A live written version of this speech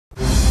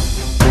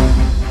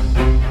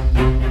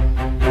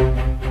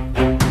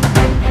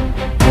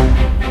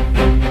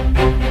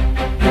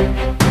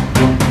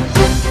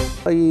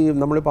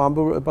നമ്മൾ പാമ്പ്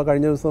ഇപ്പോൾ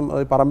കഴിഞ്ഞ ദിവസം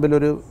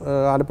പറമ്പിലൊരു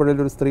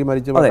ആലപ്പുഴയിലൊരു സ്ത്രീ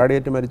മരിച്ചു,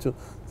 കടിയേറ്റ് മരിച്ചു.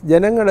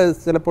 ജനങ്ങൾ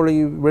ചിലപ്പോൾ ഈ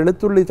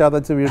വെളുത്തുള്ളി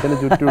ചതച്ച് വീട്ടിന്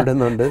ചുറ്റും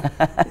ഇടുന്നുണ്ട്,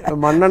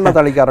 മണ്ണെണ്ണ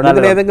തളിക്കാറുണ്ട്.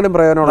 ഇതിന് ഏതെങ്കിലും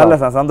പ്രയോജനമുള്ള?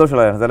 നല്ല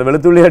സന്തോഷമുള്ള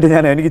വെളുത്തുള്ളിയായിട്ട്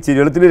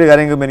വെളുത്തുള്ളിയുടെ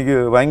കാര്യങ്ങൾ എനിക്ക്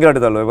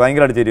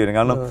ഭയങ്കരമായിട്ട് ശരി വരും.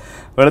 കാരണം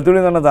വെളുത്തുള്ളി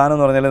എന്ന് പറഞ്ഞ സാധനം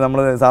എന്ന് പറഞ്ഞാൽ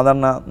നമ്മൾ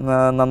സാധാരണ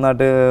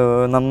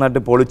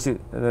നന്നായിട്ട് പൊളിച്ച്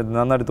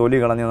നന്നായിട്ട് തൊലി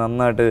കളഞ്ഞ്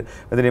നന്നായിട്ട്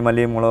ഇതിൽ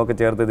മല്ലിയും മുളകൊക്കെ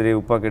ചേർത്ത് ഇതിൽ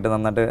ഉപ്പൊക്കെ ഇട്ട്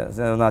നന്നായിട്ട്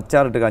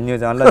അച്ചാറിട്ട് കഞ്ഞി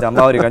വെച്ച് നല്ല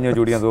ചമ്പാവരി കഞ്ഞി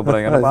വെച്ച് കുടിക്കാൻ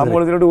സൂപ്പറായി. കാരണം പാമ്പ്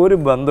വെള്ളത്തിലോട്ട് ഒരു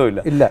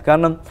ബന്ധമില്ല.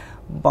 കാരണം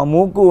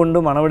മൂക്ക് കൊണ്ട്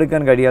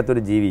മണമെടുക്കാൻ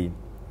കഴിയാത്തൊരു ജീവി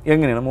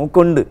എങ്ങനെയാണ്?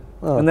 മൂക്കുണ്ട്,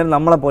 എന്നാലും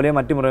നമ്മളെ പോലെയോ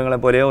മറ്റു മൃഗങ്ങളെ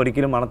പോലെയോ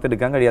ഒരിക്കലും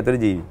മണത്തെടുക്കാൻ കഴിയാത്തൊരു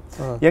ജീവി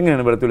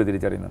എങ്ങനെയാണ് വെളുത്തുള്ളി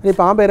തിരിച്ചറിയുന്നത്? ഈ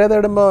പാമ്പ്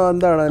ഇരതേടുമ്പോൾ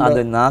എന്താണ്?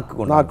 അത്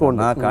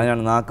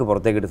നാക്ക്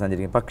പുറത്തേക്കിട്ട്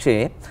സഞ്ചരിക്കും. പക്ഷേ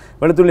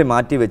വെളുത്തുള്ളി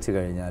മാറ്റി വെച്ച്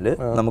കഴിഞ്ഞാൽ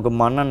നമുക്ക്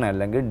മണ്ണെണ്ണ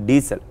അല്ലെങ്കിൽ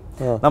ഡീസൽ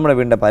നമ്മുടെ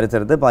വീടിൻ്റെ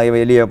പരിസരത്ത്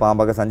വലിയ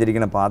പാമ്പൊക്കെ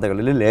സഞ്ചരിക്കുന്ന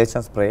പാതകളിൽ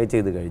ലേശം സ്പ്രേ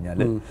ചെയ്ത് കഴിഞ്ഞാൽ,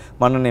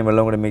 മണ്ണെണ്ണയും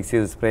വെള്ളവും കൂടി മിക്സ്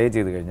ചെയ്ത് സ്പ്രേ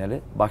ചെയ്ത് കഴിഞ്ഞാൽ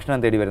ഭക്ഷണം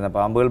തേടി വരുന്ന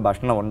പാമ്പുകൾ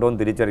ഭക്ഷണം ഉണ്ടോ എന്ന്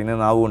തിരിച്ചറിയുന്നത്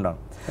നാവുകൊണ്ടാണ്.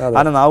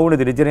 അങ്ങനെ നാവുകൊണ്ട്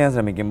തിരിച്ചറിയാൻ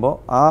ശ്രമിക്കുമ്പോൾ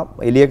ആ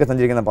എലിയൊക്കെ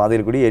സഞ്ചരിക്കുന്ന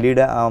പാതയിൽ കൂടി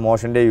എലിയുടെ ആ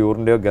മോഷൻ്റെയോ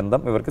യൂറിൻ്റെയോ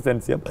ഗന്ധം ഇവർക്ക്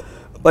സെൻസ് ചെയ്യാൻ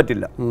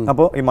പറ്റില്ല.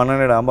 അപ്പോൾ ഈ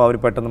മണ്ണെണ്ണയുടെ ആകുമ്പോൾ അവർ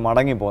പെട്ടെന്ന്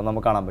മടങ്ങി പോകും,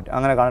 നമുക്ക് കാണാൻ പറ്റും.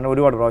 അങ്ങനെ കാണാൻ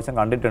ഒരുപാട് പ്രാവശ്യം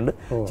കണ്ടിട്ടുണ്ട്,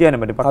 ചെയ്യാനും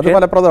പറ്റും. പക്ഷേ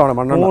 100%,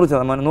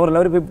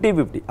 100% ഒരു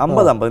 50-50,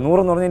 50-50. 100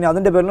 എന്ന് പറഞ്ഞു കഴിഞ്ഞാൽ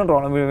അതിൻ്റെ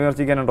പേരിലും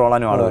വിമർശിക്കാനും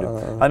ട്രോളാനും ആൾ വരും.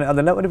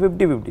 അതെല്ലാം ഒരു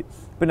 50-50.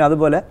 പിന്നെ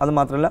അതുപോലെ അത്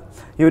മാത്രമല്ല,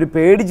 ഈ ഒരു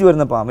പേടിച്ച്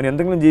വരുന്ന പാമ്പിന്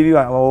എന്തെങ്കിലും ജീവി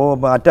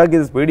അറ്റാക്ക്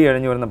ചെയ്ത് സ്പീഡ്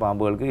കഴിഞ്ഞ് വരുന്ന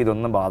പാമ്പുകൾക്ക്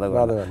ഇതൊന്നും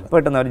ബാധകമല്ല.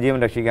 പെട്ടെന്ന് അവർ ജീവൻ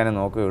രക്ഷിക്കാനേ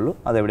നോക്കുകയുള്ളൂ,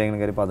 അത്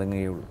എവിടെയെങ്കിലും കയറി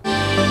പതുങ്ങുകയുള്ളൂ.